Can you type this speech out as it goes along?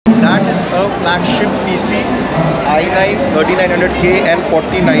A flagship PC i9 3900K and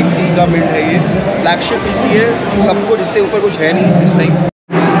 4090 का build है। ये फ्लैगशिप पीसी है, सब कुछ इससे ऊपर कुछ है नहीं इस टाइम।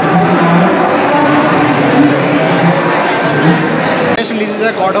 रिलीजेस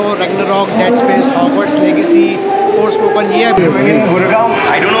है God of Ragnarok, dead space, Hogwarts legacy, फोर्सपोकन। ये I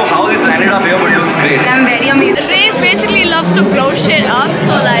don't know how this ended up here, but it looks great. I'm very amazed. Race basically loves to blow shit up,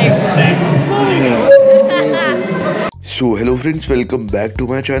 so like. So hello friends, welcome back to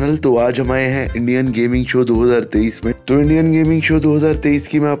my channel. तो आज हम आए हैं Indian gaming show 2023 में। तो Indian gaming show 2023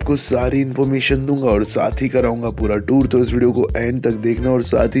 की मैं आपको सारी इन्फॉर्मेशन दूंगा और साथ ही कराऊंगा पूरा टूर। तो इस वीडियो को एंड तक देखना और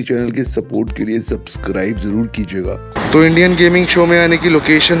साथ ही चैनल के सपोर्ट के लिए सब्सक्राइब जरूर कीजिएगा। तो इंडियन गेमिंग शो में आने की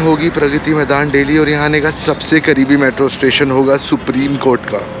लोकेशन होगी प्रगति मैदान दिल्ली और यहाँ आने का सबसे करीबी मेट्रो स्टेशन होगा सुप्रीम कोर्ट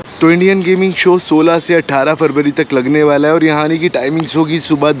का। तो इंडियन गेमिंग शो 16 से 18 फरवरी तक लगने वाला है और यहाँ आने की टाइमिंग्स होगी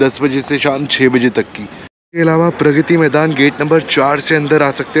सुबह 10 बजे से शाम 6 बजे तक की। इसके अलावा प्रगति मैदान गेट नंबर 4 से अंदर आ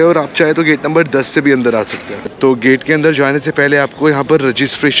सकते हैं और आप चाहे तो गेट नंबर 10 से भी अंदर आ सकते हैं। तो गेट के अंदर जाने से पहले आपको यहाँ पर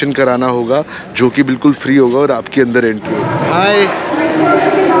रजिस्ट्रेशन कराना होगा, जो कि बिल्कुल फ्री होगा और आपकी अंदर एंट्री होगी। हाय,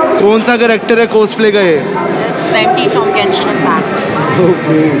 कौन सा कैरेक्टर है कॉस्प्ले का? ये 20 from Genshin Impact.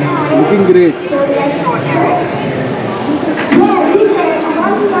 Okay, looking great.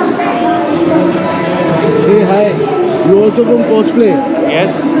 Hey, hi. You also from cosplay?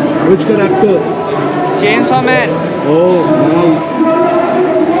 Yes, Which character? Chainsaw man. Oh, nice.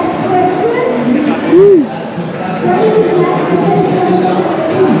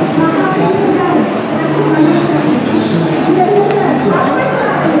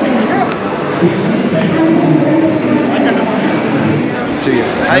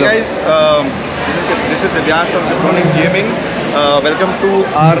 Hi guys, this is Divyansh from Electronics Gaming. Welcome to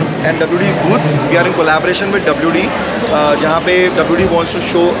our and WD's booth. We are in collaboration with WD, जहाँ पे WD wants to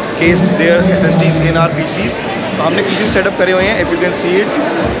showcase their SSDs in our PCs. तो हमने PCs setup करे हुए हैं. If you can see it,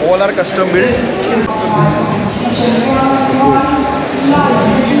 all are custom built.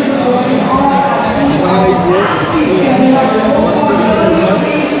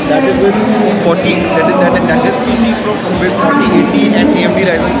 That is with 40. That is PCs from with 4080 and AMD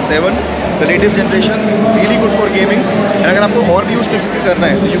Ryzen 7, the latest generation. Really good for gaming. And अगर आपको और भी use cases की करना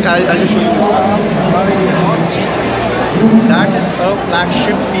है, तो I'll just show you this. That is a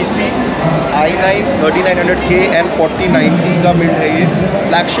flagship PC i9 3900K and 4090 का build है। ये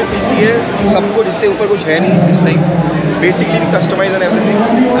फ्लैगशिप पीसी है, सब कुछ इससे ऊपर कुछ है नहीं इस टाइम। बेसिकली भी customise and everything.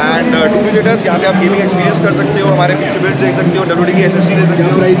 And to visitors यहाँ पे आप गेमिंग एक्सपीरियंस कर सकते हो, हमारे पीसी बिल्ड देख सकते हो, WD की SSD देख सकते हो।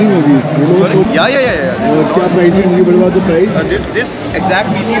 क्या प्राइसिंग होगी इसकी? या और क्या प्राइसिंग होगी? बड़वा तो price this exact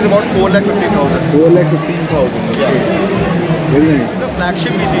PC is about 4,15,000। 4,15,000। Very nice.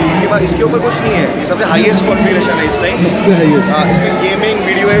 Flagship PC, इसके बाद इसके ऊपर कुछ नहीं है। ये सबसे हाईएस्ट कॉन्फ़िगरेशन है इस टाइम, सबसे हाईएस्ट। हाँ, इसमें gaming,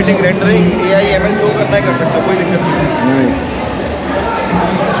 video editing, rendering, AI ML जो करना है कर सकते हो, कोई दिक्कत नहीं।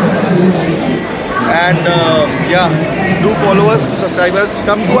 एंड या do follow us, subscribe us,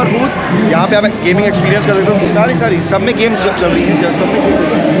 come to our booth. यहाँ पे आप गेमिंग एक्सपीरियंस कर सकते हो। सारी सब में गेम्स चल रही हैं, सब में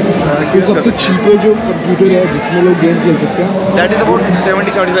सबसे चीपर जो कंप्यूटर है जिसमें लोग गेम खेल सकते हैं, दैट इज अबाउट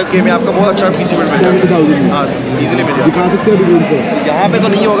 70-75K में आपका बहुत अच्छा पीसी बिल्ड मिल जाएगा। 70,000। हाँ, इजीली मिल जाएगा। दिखा सकते हो डिटेल से? यहाँ पे तो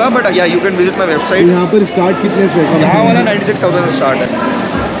नहीं होगा, बट या you can visit my website. यहाँ पर स्टार्ट कितने से? यहाँ वाला 96,000 से स्टार्ट है।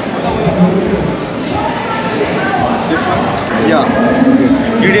 या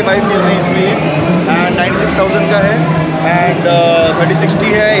GTA 5 भी है इसमें, एंड 96,000 का है, एंड 3060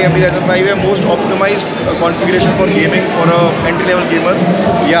 है, AMD Ryzen 5 है। Most optimised configuration for gaming for a entry level gamer.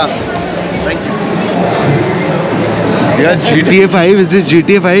 या थैंक यू। यार GTA 5, is this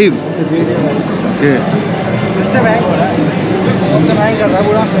GTA 5? System hang हो रहा है, सिस्टम हैंग कर रहा है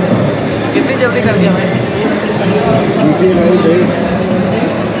पूरा। कितनी जल्दी कर दिया मैंने? GTA 5 है।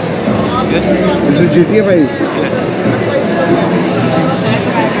 Is it GTA 5?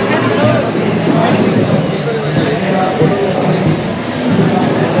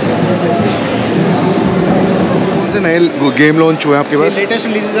 नए गेम लॉन्च हुए आपके पास? लेटेस्ट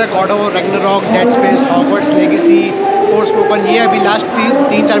रिलीजेस है God of Ragnarok, dead space, Hogwarts legacy, फोर्सपोकन। ये अभी लास्ट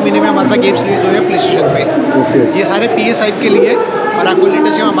 3-4 महीने में हमारे पास गेम्स रिलीज हुए हैं प्लेस्टेशन पे। ये सारे PS5 के लिए और आपको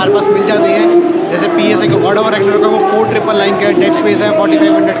लेटेस्ट गेम हमारे पास मिल जाते हैं। जैसे PS का गॉड ऑफ रैग्नारॉक का वो 4999 का है, डेड स्पेस है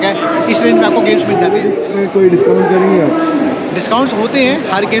 4500 का है। इस रेंज में आपको गेम्स मिल जाते हैं। इसमें कोई डिस्काउंट करेंगे आप? डिस्काउंट्स होते हैं,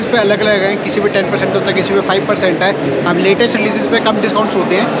 हर गेम्स पे अलग अलग हैं। किसी पे 10% होता है, किसी पे 5% है। अब लेटेस्ट रिलीजेस पे कम डिस्काउंट्स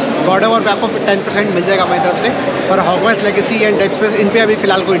होते हैं। गॉड ऑफ वॉर पे आपको 10% मिल जाएगा हमारी तरफ से, और Hogwarts legacy and dead space in पे अभी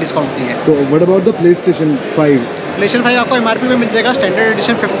फिलहाल कोई डिस्काउंट नहीं है। तो what about the PlayStation 5? PlayStation 5 आपको MRP में मिल जाएगा। स्टैंडर्ड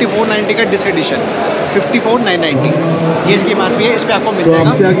एडिशन 5490 का, डिस्क एडिशन 54,990, ये इसकी MRP है। इस पर आपको मिल जाएगा। तो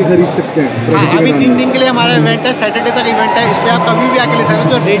हमसे आके खरीद सकते हैं। हाँ, अभी 3 दिन के लिए हमारा इवेंट है, सैटरडे तक इवेंट है। इस पर आप कभी भी आके ले सकते हैं,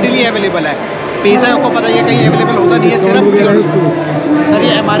 जो रेडीली अवेलेबल है। पैसा आपको पता ही है कहीं अवेलेबल होता नहीं है, सर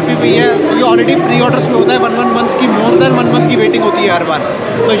ये MRP पे ही है, क्योंकि ऑलरेडी प्री ऑर्डर्स में होता है 1 मंथ की, मोर देन 1 मंथ की वेटिंग होती है हर बार।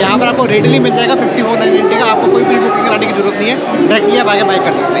 तो यहाँ पर आपको रेडली मिल जाएगा 54,990 का, आपको कोई प्री बुकिंग कराने की जरूरत नहीं है, डायरेक्टली आप आगे बाय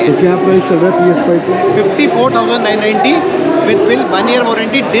कर सकते हैं। तो क्या प्राइस चल रहा है PS5 पे? 54,990 with bill 1 year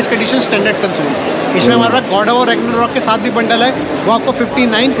warranty, disc addition standard console. इसमें हमारा गॉड ऑफ वॉर रैग्नारोक के साथ भी बंडल है, वो आपको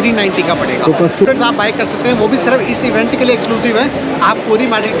 59,390 का पड़ेगा। तो कस्टमर्स आप बाय कर सकते हैं, वो भी सिर्फ इस इवेंट के लिए एक्सक्लूसिव है। आप पूरी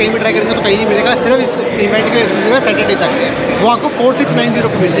मार्केट कहीं भी ट्राई करेंगे तो कहीं नहीं मिलेगा, सिर्फ इस इवेंट के लिए एक्सक्लूसिव है, सैटरडे तक। वो आपको 4690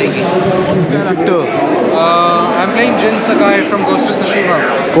 पे मिल जाएगी। I'm playing Jin Sakai from Ghost of Tsushima.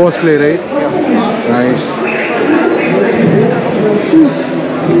 Cosplay, right? Yeah. Nice.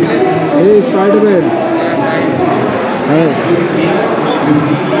 Hey, Spider-Man. Hey.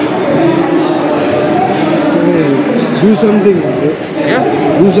 Hey, do something. Yeah.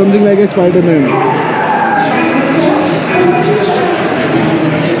 Do something like a Spider-Man.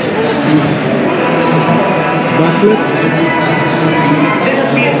 Backflip.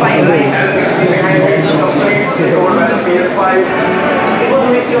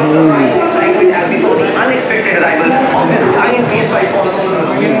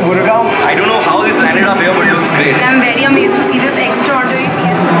 I don't know how this landed up here, but it looks great. I'm very amazed to see this extraordinary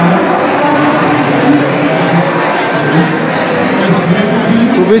piece.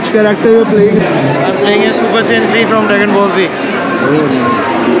 So which character you are playing? I'm playing a Super Saiyan 3 from Dragon Ball Z. Oh,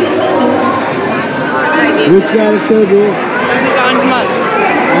 nice. Which character, bro? This is Ant-Man.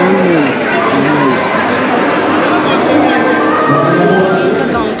 Ant-Man. Nice.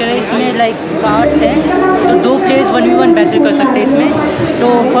 Counter है इसमें, like cards हैं, तो 2 players 1v1 battle कर सकते हैं इसमें। तो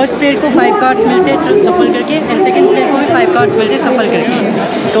first player को 5 कार्ड्स मिलते हैं सफल करके, एंड सेकंड प्लेयर को भी 5 कार्ड्स मिलते हैं सफल करके।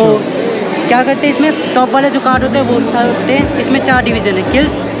 तो क्या करते हैं इसमें, टॉप वाला जो कार्ड होता है वो होते हैं, इसमें 4 डिवीज़न है,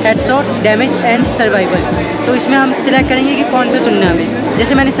 kills, headshot, damage and survival. तो इसमें हम सिलेक्ट करेंगे कि कौन सा चुनना है हमें।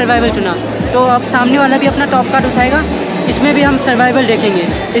 जैसे मैंने सर्वाइवल चुना, तो अब सामने वाला भी अपना टॉप कार्ड उठाएगा, इसमें भी हम सर्वाइवल देखेंगे।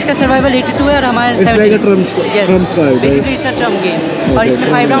 इसका सर्वाइवल 82 है और हमारे trumps card, basically it's a Trump game. और इसमें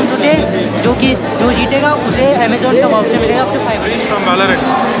 5 राउंड्स होते हैं, जो जीतेगा उसे अमेजोन का वाउचर मिलेगा up to 500 From Valorant.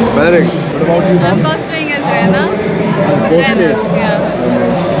 Valorant. What about you, ma'am? I'm cosplaying as Rena. Cosplay. Yeah.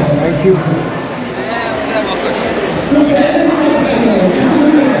 Thank you.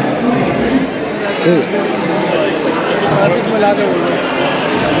 Hey.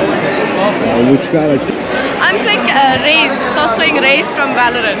 Which character? I'm playing Raze, cosplaying Raze from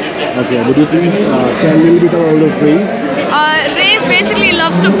Valorant. Okay, would you please tell a little bit about the phrase? Raze basically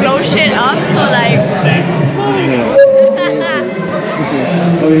loves to blow shit up, so like...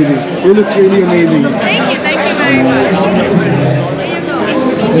 Amazing. You look really amazing. Thank you very much. There you go.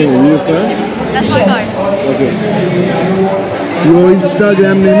 Hey, you can? That's my card. Okay. Your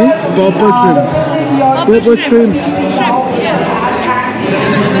Instagram name is Papa Shrimps. Papa Shrimps. Shrimps, yeah.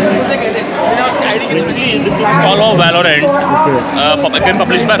 Basically, this is called Valorant, again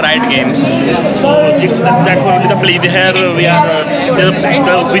published by Riot Games. So it's the platform with the play here. We are the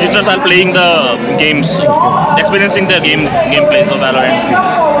visitors are playing the games, experiencing the gameplays of Valorant.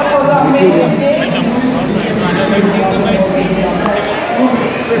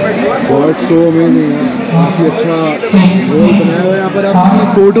 बहुत so amazing है, काफ़ी अच्छा role बनाया हुआ है। यहाँ पर आप अपनी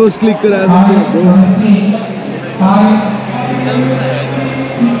फोटोज क्लिक करा सकते हो।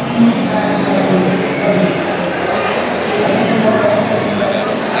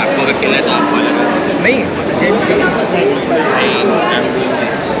 आपको अगर खेलना है तो आप नहीं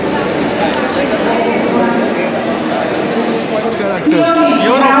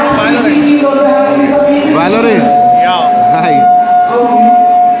You're from Valorant. Valorant. Yeah. Nice.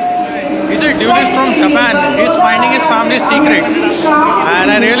 He's a duelist from Japan. He's finding his family's secrets.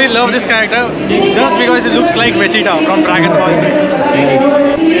 And I really love this character just because he looks like Vegeta from Dragon Ball Z.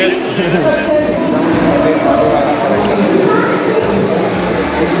 Yes.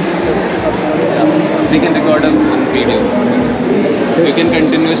 We can record a video. You can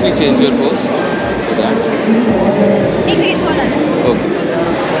continuously change your pose. Okay.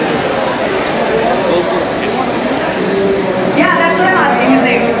 Yeah, that's what I'm asking. Is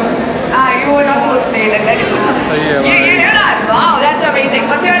like, you were not supposed to say that. You knew that? Wow, that's amazing.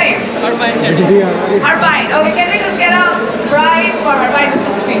 What's your name? Harbine. Okay, can we just get a prize for Harbine? This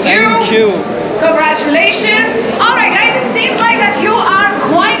is for you. Thank you. Congratulations. Alright guys, it seems like that you are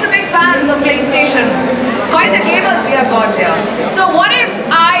quite the big fans of PlayStation. Quite the gamers we have got here. So what if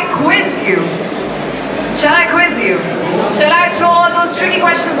I quiz you? Shall I quiz you? Shall I throw all those tricky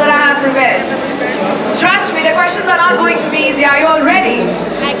questions that I have prepared? Trust me, the questions are not going to be easy. Are you all ready?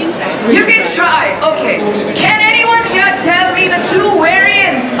 I can try. You can try. Okay. Can anyone here tell me the 2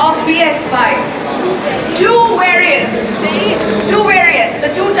 variants of PS5? 2 variants. Variants? 2 variants.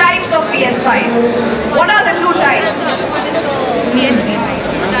 The 2 types of PS5. What are the 2 types? What is the PSP?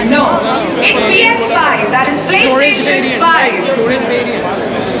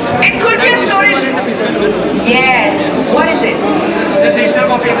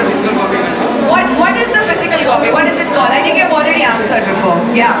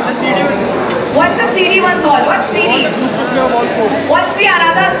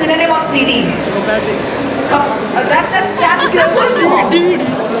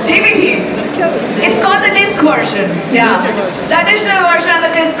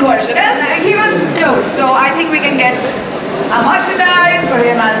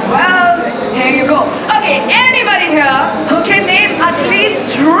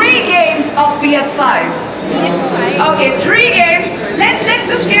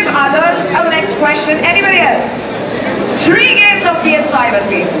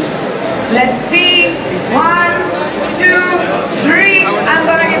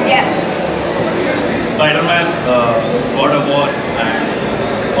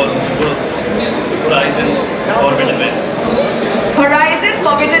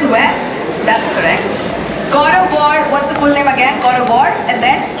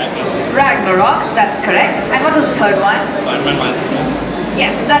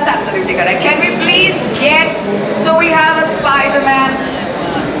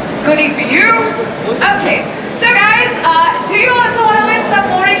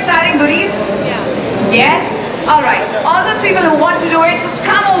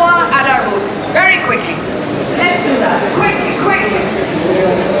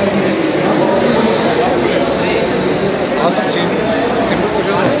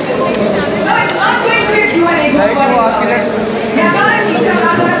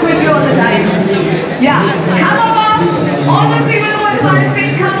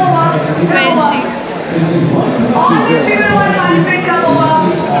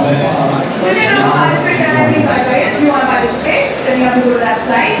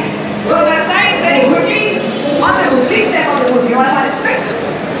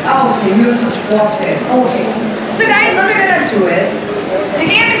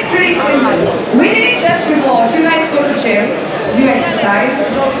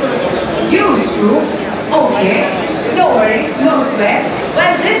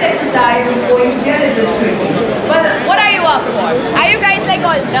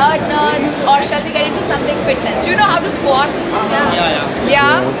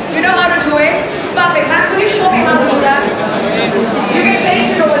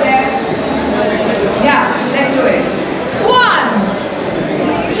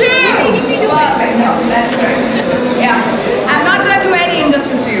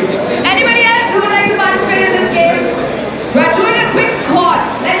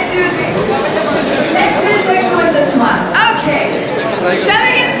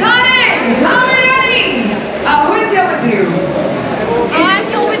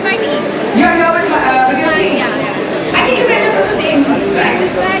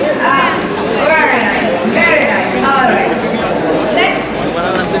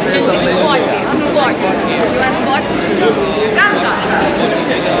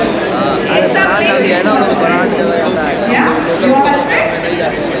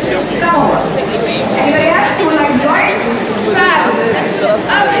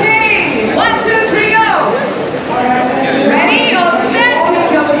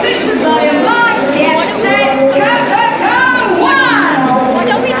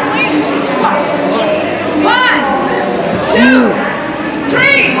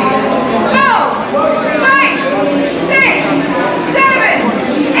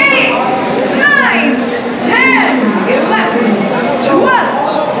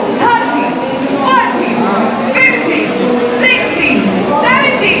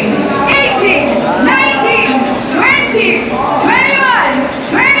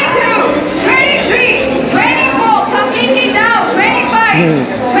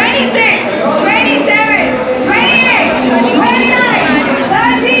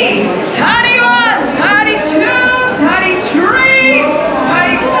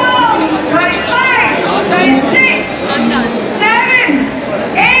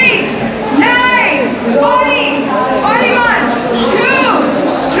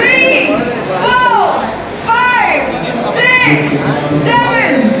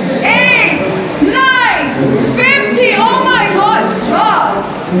 7, 8, 9, 50. Oh my God,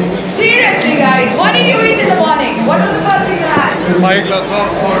 stop.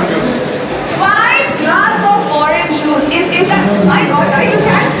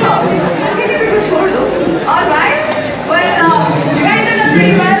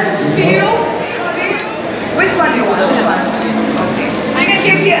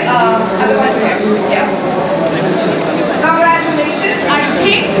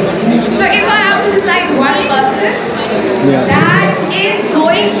 That is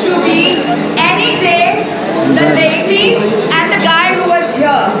going to be any day the lady and the guy who was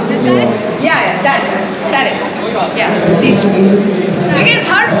here. This guy? Yeah, that guy. Correct. Yeah, these two. Because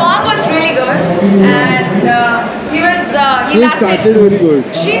her form was really good and he lasted. Started very good.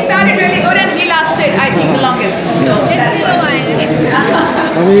 She started really good and he lasted, I think, the longest. So that's been a while.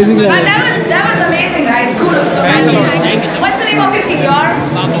 Amazing. But that was amazing, guys. Kudos. Congratulations. What's the name of your team?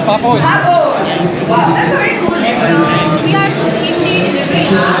 Papos. Wow, that's a very cool name. We are same-day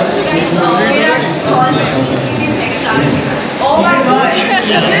delivery app. So guys, we are called. You can check us out. Oh my god.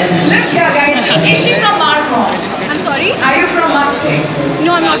 Just look here, guys. Is she from Marco? I'm sorry? Are you from marketing?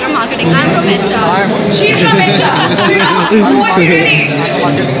 No, I'm not from marketing. I'm from HR. She's from HR. Who would you really?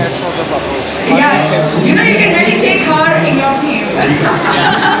 Yeah, you know you can really take her in your team.